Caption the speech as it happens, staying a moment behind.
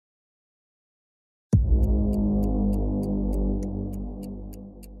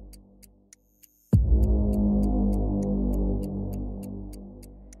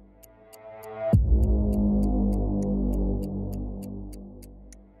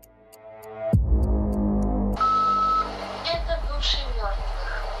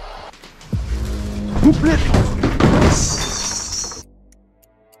Всем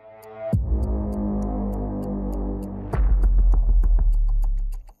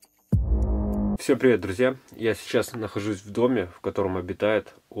привет, друзья! Я сейчас нахожусь в доме, в котором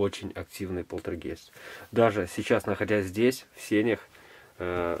обитает очень активный полтергейст. Даже сейчас, находясь здесь, в сенях,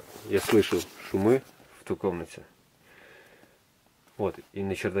 я слышу шумы в той комнате. Вот, и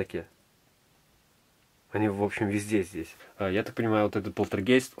на чердаке. Они, в общем, везде здесь. Я так понимаю, вот этот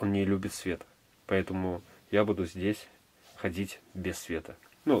полтергейст, он не любит света. Поэтому я буду здесь ходить без света.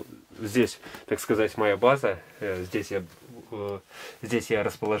 Ну, здесь, так сказать, моя база. Здесь я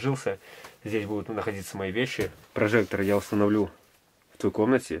расположился. Здесь будут находиться мои вещи. Прожектор я установлю в той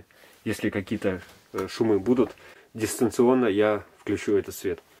комнате. Если какие-то шумы будут, дистанционно я включу этот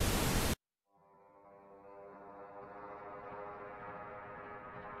свет.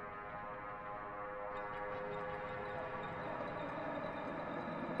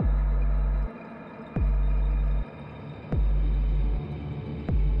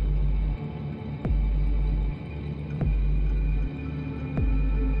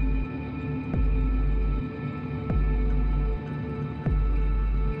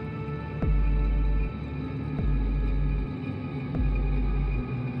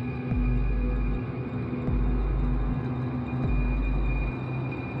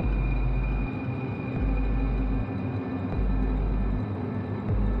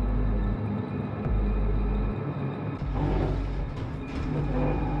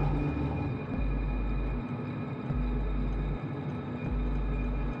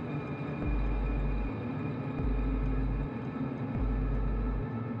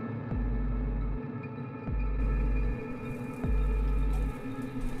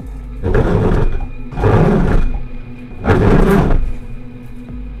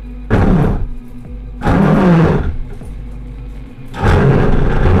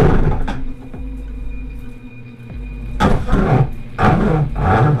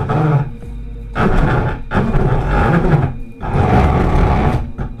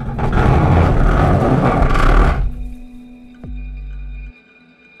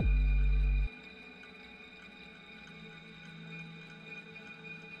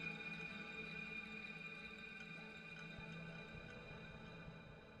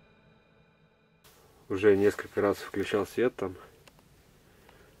 Уже несколько раз включал свет, там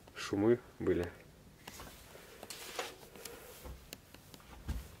шумы были.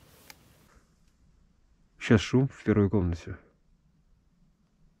 Сейчас шум в первой комнате.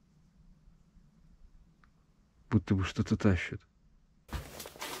 Будто бы что-то тащит.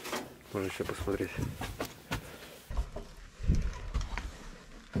 Можно сейчас посмотреть.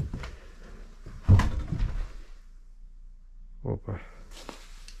 Опа.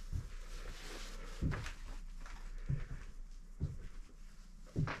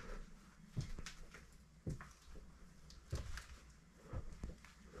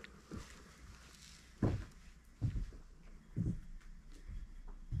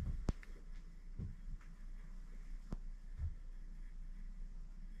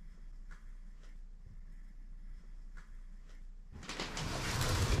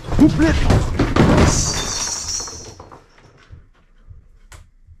 Блядь!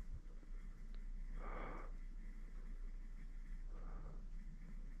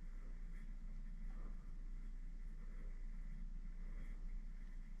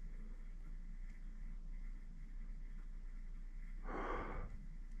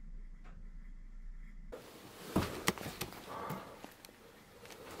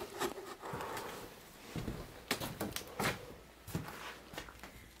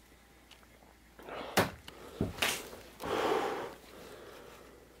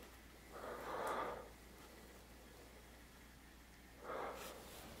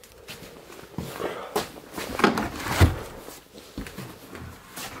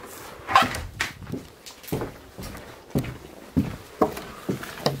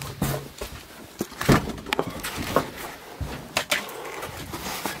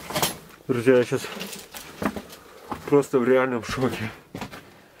 Друзья, я сейчас просто в реальном шоке.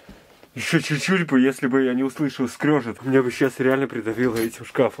 Еще чуть-чуть бы, если бы я не услышал скрежет, меня бы сейчас реально придавило этим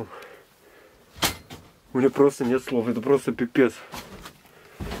шкафом. У меня просто нет слов, это просто пипец.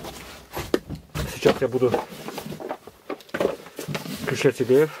 Сейчас я буду включать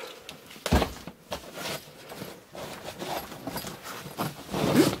ИГФ.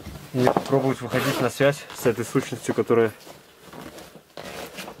 И пробовать выходить на связь с этой сущностью, которая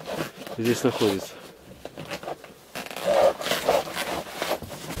здесь находится.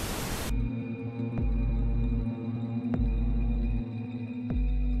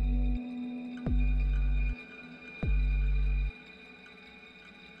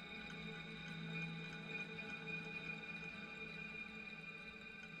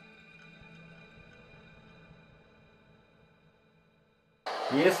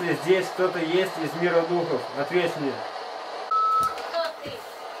 Если здесь кто-то есть из мира духов, ответь мне. Кто ты?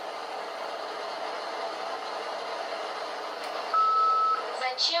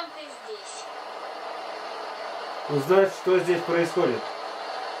 Зачем ты здесь? Узнать, что здесь происходит.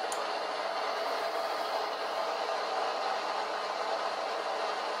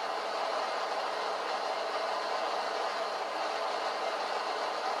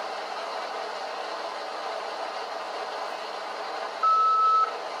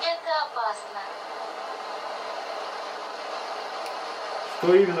 Это опасно.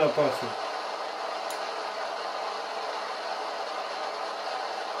 Что именно опасно?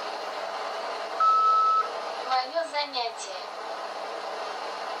 Мое занятие.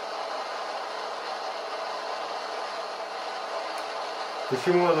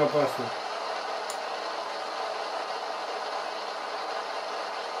 Почему оно опасно?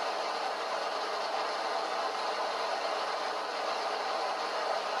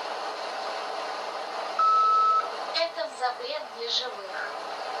 Это запрет для живых.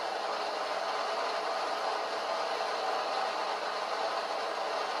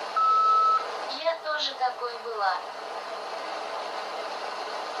 Я тоже такой была.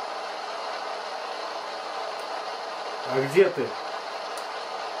 А где ты?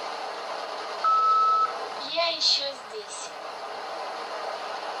 Я еще здесь.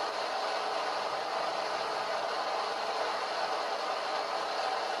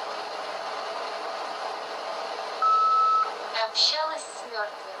 Общалась с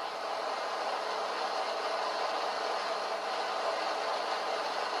мертвыми.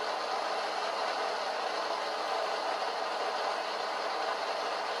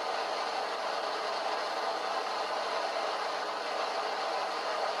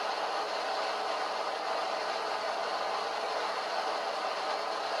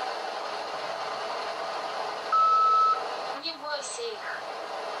 Не бойся их.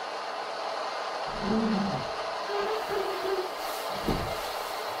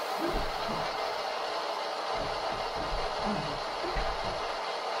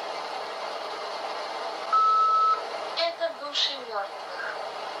 Это души мертвых.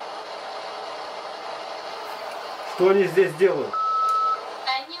 Что они здесь делают?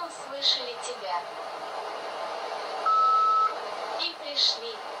 Они услышали тебя. И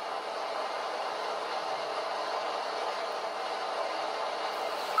пришли.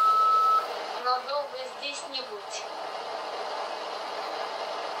 Но долго здесь не будь.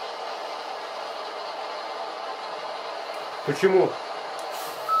 Почему?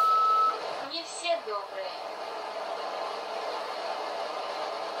 Не все добрые.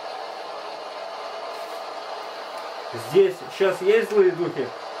 Здесь сейчас есть злые духи?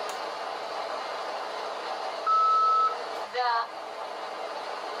 Да.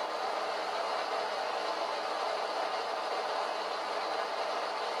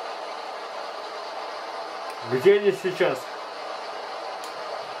 Где они сейчас?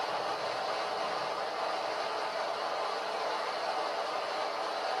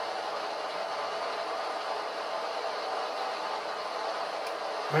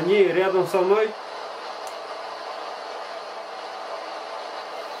 Они рядом со мной?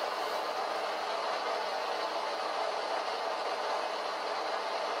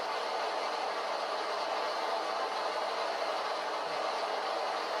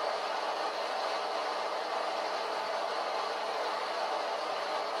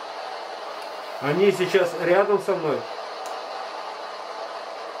 Они сейчас рядом со мной?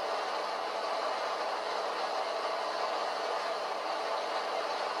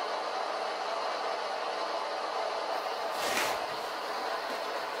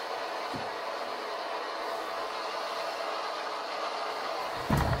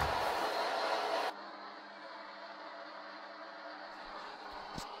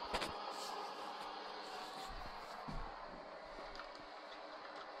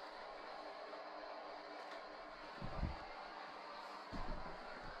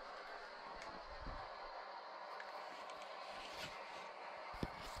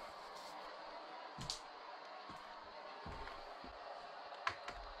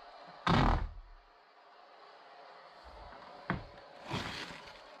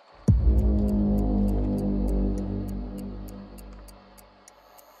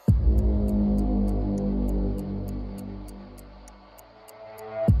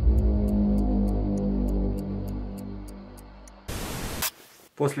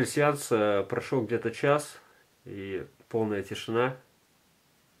 После сеанса прошел где-то час, и полная тишина.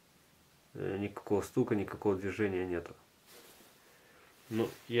 Никакого стука, никакого движения нету. Ну,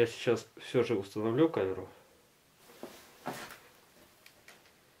 я сейчас все же установлю камеру.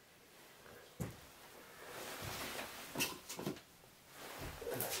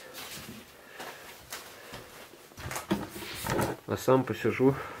 а сам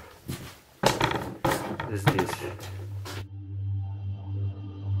посижу здесь.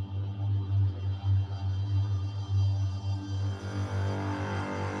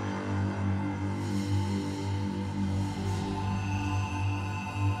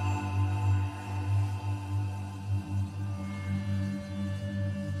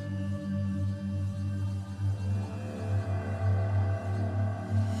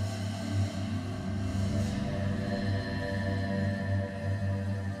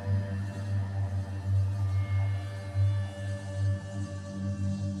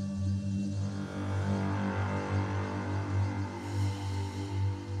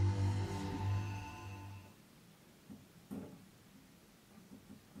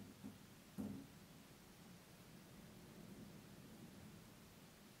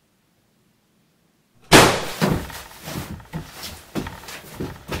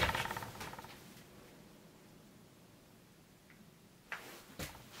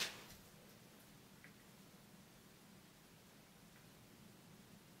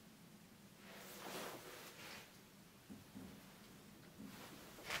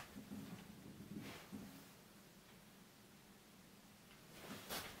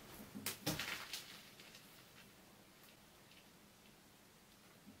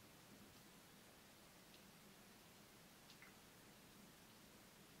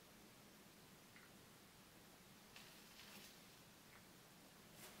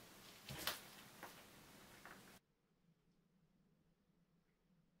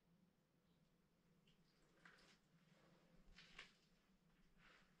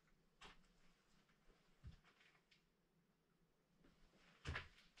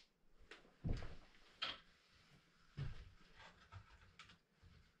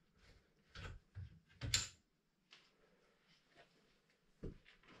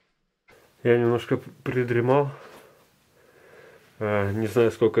 Я немножко придремал. Не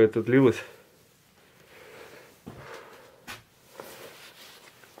знаю, сколько это длилось.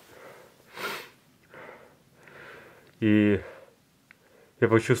 И я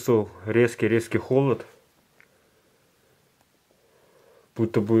почувствовал резкий холод.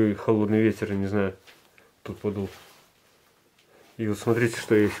 Будто бы холодный ветер, не знаю, тут подул. И вот смотрите,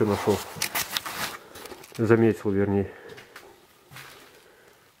 что я еще нашел. Заметил, вернее.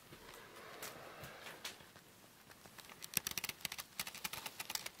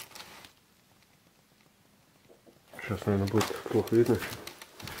 Сейчас, наверное, будет плохо видно.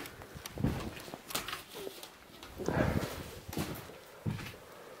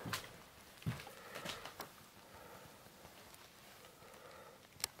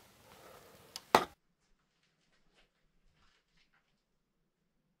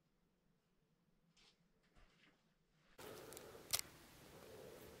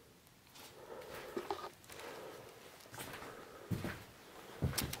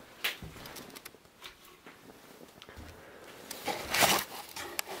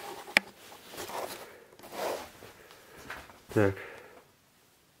 Так,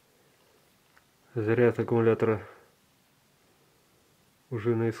 заряд аккумулятора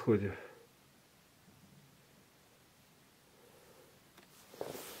уже на исходе.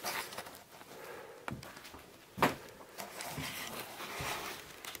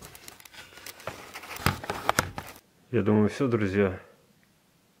 Я думаю, все, друзья.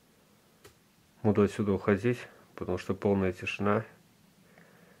 Буду отсюда уходить, потому что полная тишина.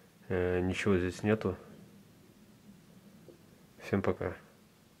 Ничего здесь нету. Всем пока.